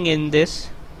changing in this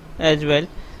as well.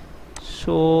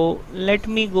 So let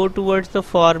me go towards the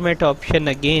format option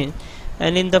again,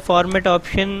 and in the format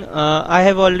option I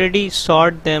have already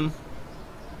sorted them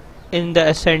in the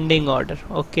ascending order.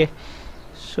 Okay,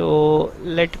 so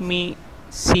let me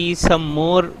see some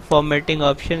more formatting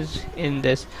options in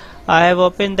this. I have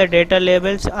opened the data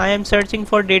labels. I am searching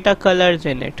for data colors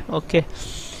in it. Okay,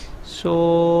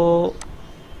 so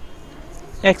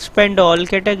expand all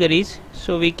categories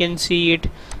so we can see it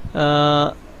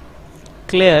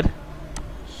clear.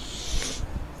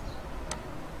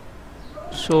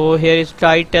 So here is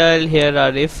title, here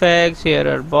are effects, here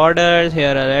are borders,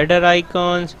 here are header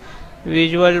icons,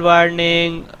 visual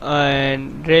warning,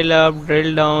 and drill up,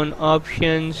 drill down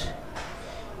options.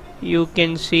 You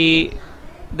can see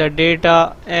the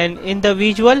data, and in the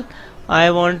visual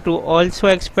I want to also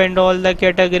expand all the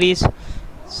categories.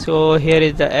 So here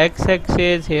is the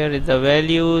x-axis, here is the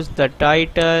values, the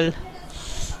title,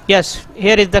 yes,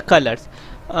 here is the colors,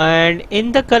 and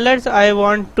in the colors I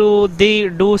want to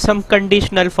do some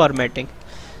conditional formatting.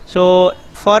 So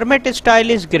format style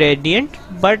is gradient,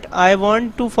 but I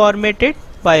want to format it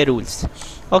by rules.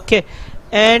 Okay,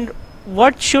 and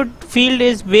what should field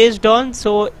is based on,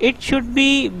 so it should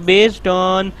be based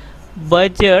on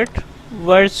budget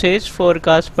versus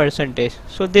forecast percentage.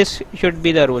 So this should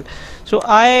be the rule. So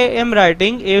I am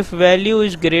writing if value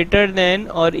is greater than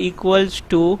or equals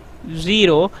to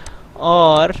 0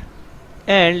 or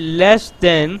and less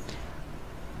than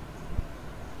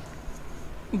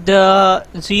the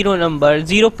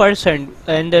 0%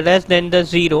 and less than the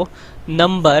 0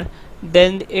 number,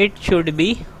 then it should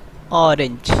be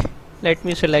orange. Let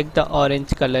me select the orange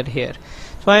color here.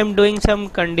 So I am doing some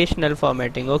conditional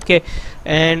formatting. Okay,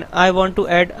 and I want to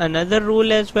add another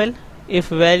rule as well. If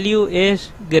value is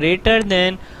greater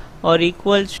than or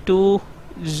equals to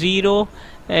 0,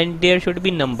 and there should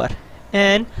be number,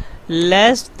 and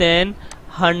less than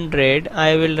 100,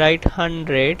 I will write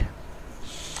 100,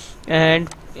 and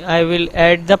I will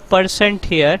add the percent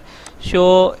here,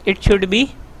 so it should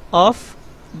be of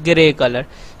gray color.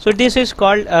 So this is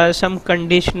called some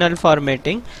conditional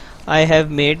formatting I have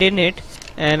made in it.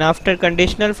 And after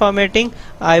conditional formatting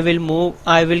I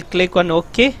will click on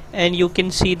OK, and you can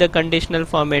see the conditional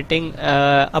formatting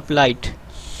applied.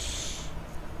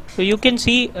 So you can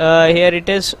see here it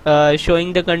is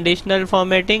showing the conditional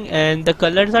formatting, and the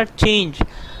colors are changed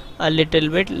a little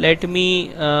bit. Let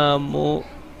me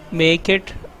make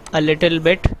it a little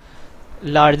bit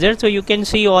larger so you can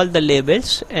see all the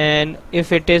labels, and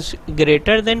if it is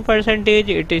greater than percentage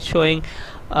it is showing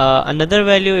another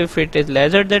value, if it is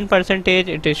lesser than percentage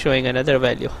it is showing another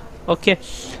value. Okay,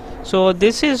 so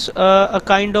this is a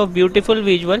kind of beautiful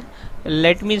visual.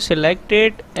 Let me select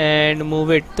it and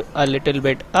move it a little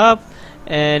bit up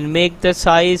and make the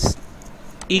size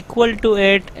equal to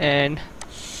it, and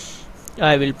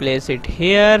I will place it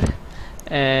here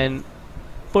and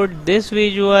put this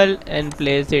visual and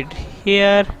place it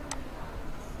here.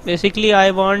 Basically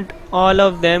I want all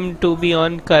of them to be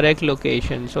on correct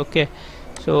locations. Okay,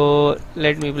 so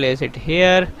let me place it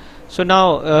here. So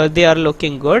now they are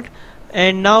looking good,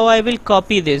 and now I will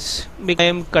copy this because I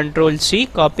am Control C,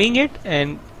 copying it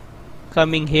and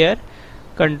coming here,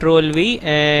 Control V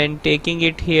and taking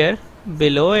it here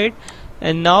below it.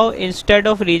 And now instead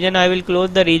of region I will close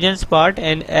the regions part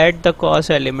and add the cos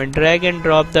element, drag and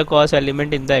drop the cos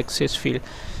element in the axis field.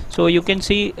 So you can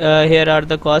see here are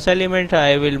the cos elements.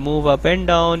 I will move up and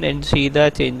down and see the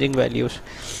changing values.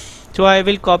 So I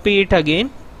will copy it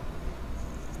again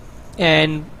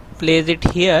and place it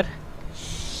here,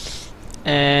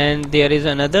 and there is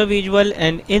another visual,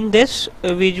 and in this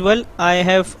visual I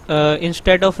have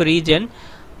instead of region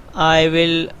I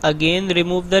will again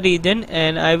remove the region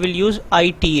and I will use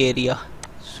IT area.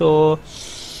 So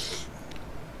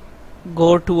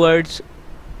go towards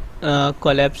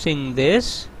collapsing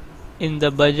this in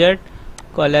the budget,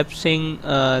 collapsing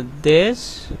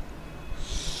this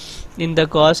in the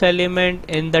cost element.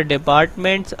 In the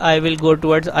departments I will go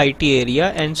towards IT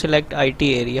area and select IT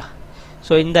area.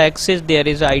 So in the axis there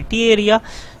is IT area,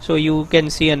 so you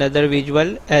can see another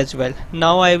visual as well.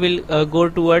 Now I will go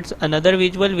towards another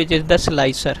visual, which is the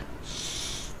slicer.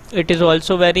 It is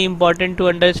also very important to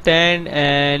understand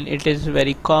and it is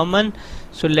very common.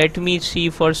 So let me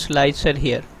see for slicer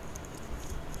here.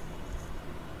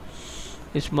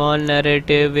 Small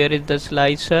narrative, where is the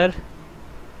slicer?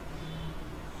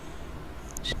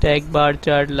 Stack bar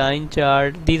chart, line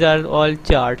chart, these are all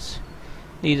charts.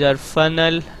 These are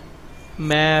funnel,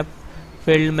 map,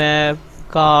 field map,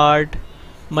 card,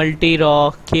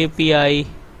 multi-raw, KPI,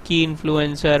 key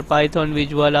influencer, Python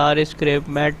visual, R script,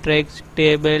 matrix,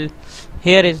 table.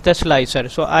 Here is the slicer.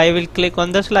 So I will click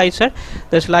on the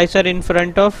slicer in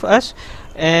front of us,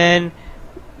 and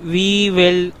we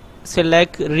will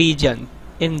select region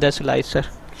in the slicer.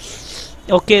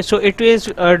 Okay, so it is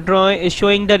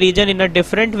showing the region in a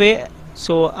different way,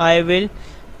 so I will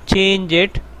change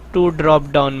it to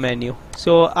drop down menu.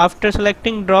 So after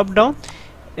selecting drop down,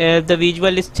 the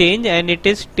visual is changed and it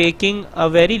is taking a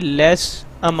very less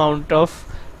amount of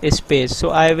space. So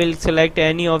I will select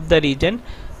any of the region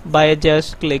by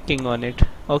just clicking on it.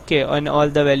 Okay, and all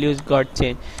the values got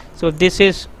changed. So this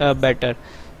is better.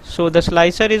 So the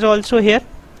slicer is also here,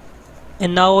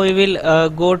 and now we will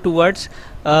go towards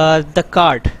the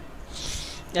card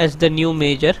as the new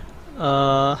measure.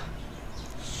 So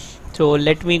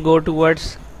let me go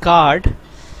towards card,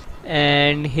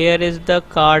 and here is the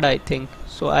card, I think.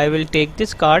 So I will take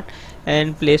this card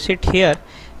and place it here,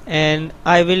 and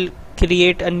I will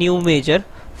create a new measure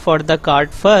for the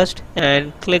card first,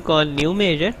 and click on new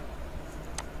measure.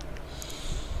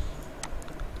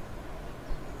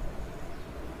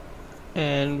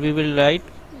 And we will write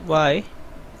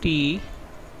YTD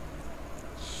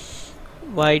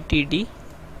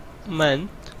month.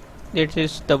 This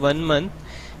is the 1 month,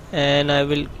 and I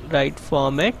will write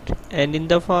format, and in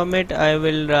the format I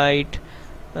will write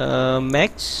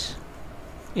max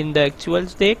in the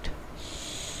actuals date,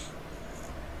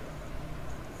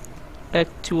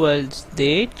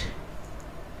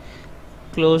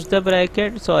 close the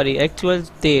bracket, sorry,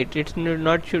 actuals date, it's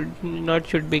not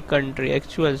should be country,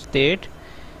 actuals date,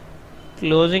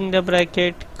 closing the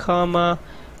bracket, comma,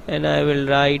 and I will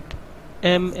write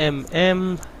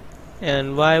MMM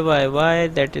and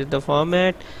YYY, that is the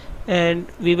format, and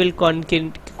we will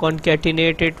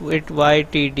concatenate it with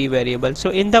YTD variable. So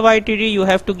in the YTD you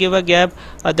have to give a gap,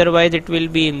 otherwise it will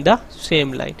be in the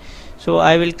same line. So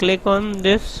I will click on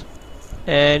this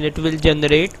and it will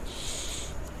generate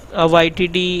a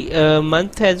YTD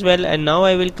month as well, and now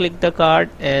I will click the card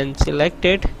and select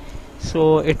it,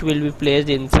 so it will be placed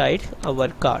inside our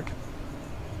card.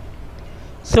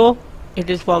 So it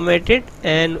is formatted,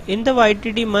 and in the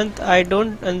YTD month I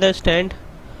don't understand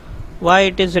why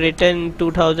it is written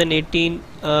 2018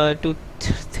 to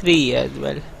 3 as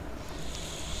well.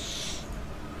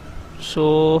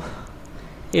 So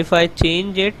if I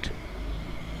change it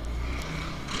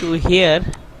to here,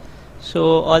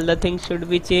 so all the things should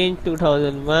be changed,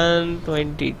 2001,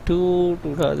 22,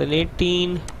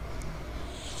 2018,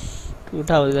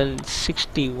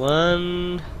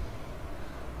 2061.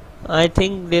 I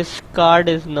think this card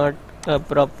is not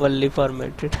properly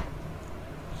formatted.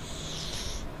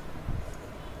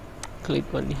 Click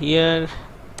on here,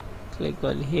 click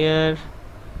on here,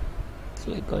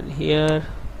 click on here.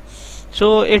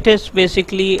 So it is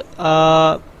basically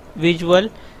a visual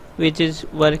which is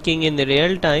working in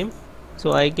real time.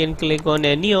 So I can click on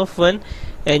any of one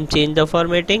and change the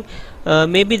formatting.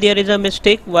 Maybe there is a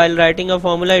mistake while writing a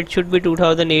formula. It should be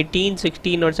 2018,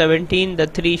 16 or 17. The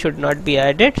 3 should not be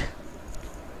added.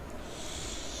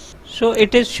 So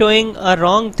it is showing a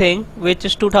wrong thing, which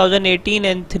is 2018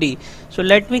 and 3. So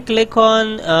let me click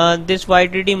on this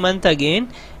YTD month again,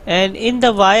 and in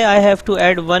the Y I have to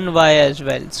add one Y as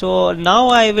well. So now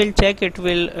I will check it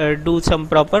will do some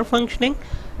proper functioning.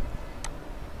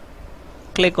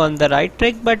 Click on the right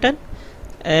track button,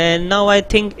 and now I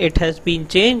think it has been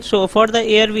changed. So for the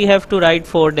year we have to write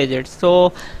 4 digits.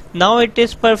 So now it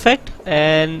is perfect,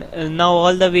 and now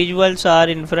all the visuals are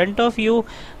in front of you.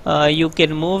 You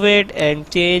can move it and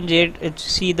change it,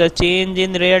 see the change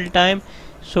in real time.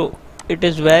 So it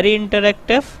is very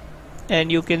interactive,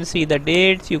 and you can see the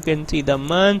dates, you can see the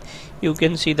month, you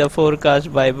can see the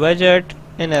forecast by budget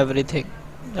and everything.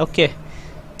 Okay,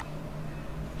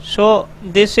 so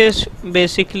this is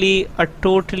basically a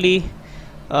totally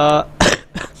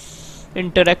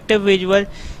interactive visual.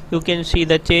 You can see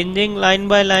the changing line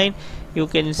by line, you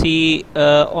can see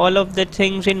all of the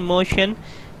things in motion,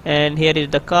 and here is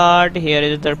the card, here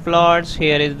is the plots,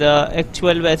 here is the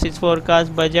actual versus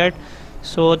forecast budget.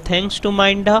 So thanks to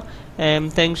Minda,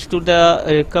 and thanks to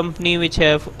the company which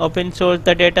have open sourced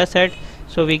the data set,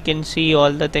 so we can see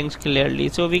all the things clearly.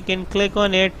 So we can click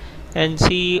on it and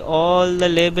see all the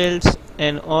labels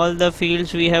and all the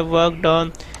fields we have worked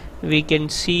on. We can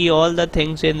see all the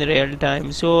things in real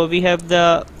time. So we have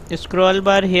the scroll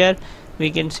bar here, we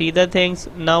can see the things.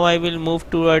 Now I will move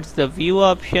towards the view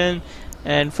option,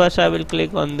 and first I will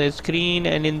click on the screen,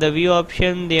 and in the view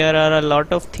option there are a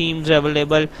lot of themes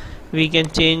available. We can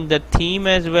change the theme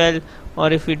as well,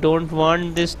 or if we don't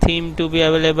want this theme to be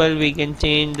available, we can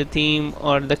change the theme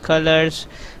or the colors.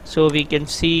 So we can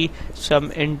see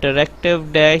some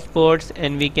interactive dashboards,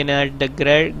 and we can add the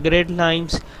grid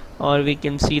lines, or we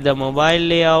can see the mobile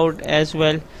layout as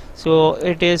well. So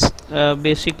it is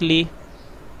basically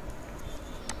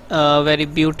very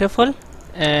beautiful,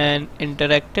 and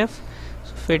interactive,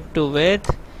 so fit to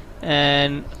width,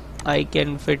 and I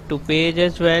can fit to page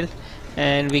as well,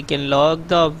 and we can log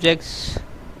the objects.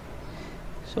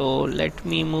 So let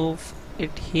me move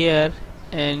it here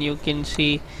and you can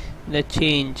see the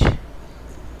change.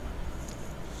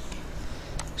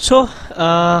 So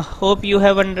hope you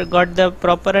have got the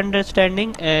proper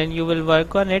understanding, and you will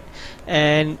work on it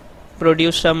and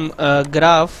produce some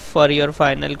graph for your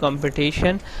final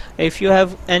competition. If you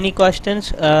have any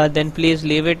questions, then please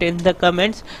leave it in the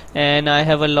comments, and I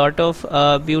have a lot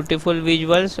of beautiful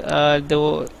visuals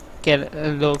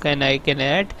I can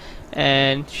add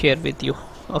and share with you.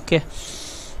 Okay,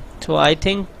 so I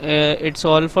think it's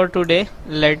all for today.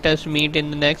 Let us meet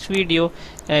in the next video,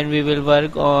 and we will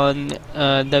work on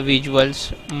the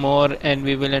visuals more, and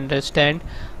we will understand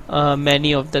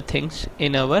many of the things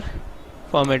in our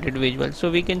formatted visual. So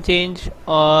we can change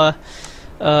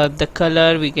the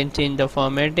color, we can change the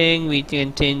formatting, we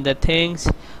can change the things.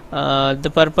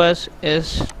 The purpose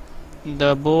is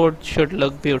the board should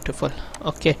look beautiful.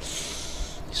 Okay,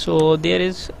 so there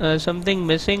is something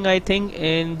missing, I think,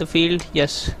 in the field.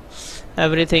 Yes,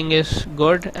 everything is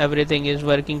good, everything is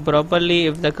working properly.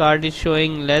 If the card is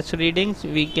showing less readings,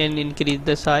 we can increase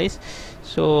the size,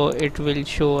 so it will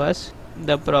show us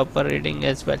the proper reading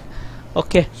as well.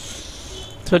 Okay,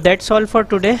 so that's all for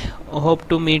today. Hope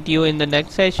to meet you in the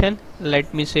next session.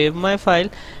 Let me save my file,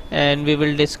 and we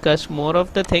will discuss more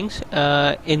of the things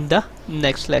in the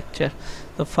next lecture,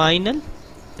 the final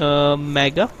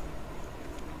mega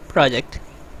project.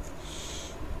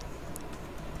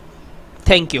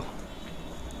 Thank you.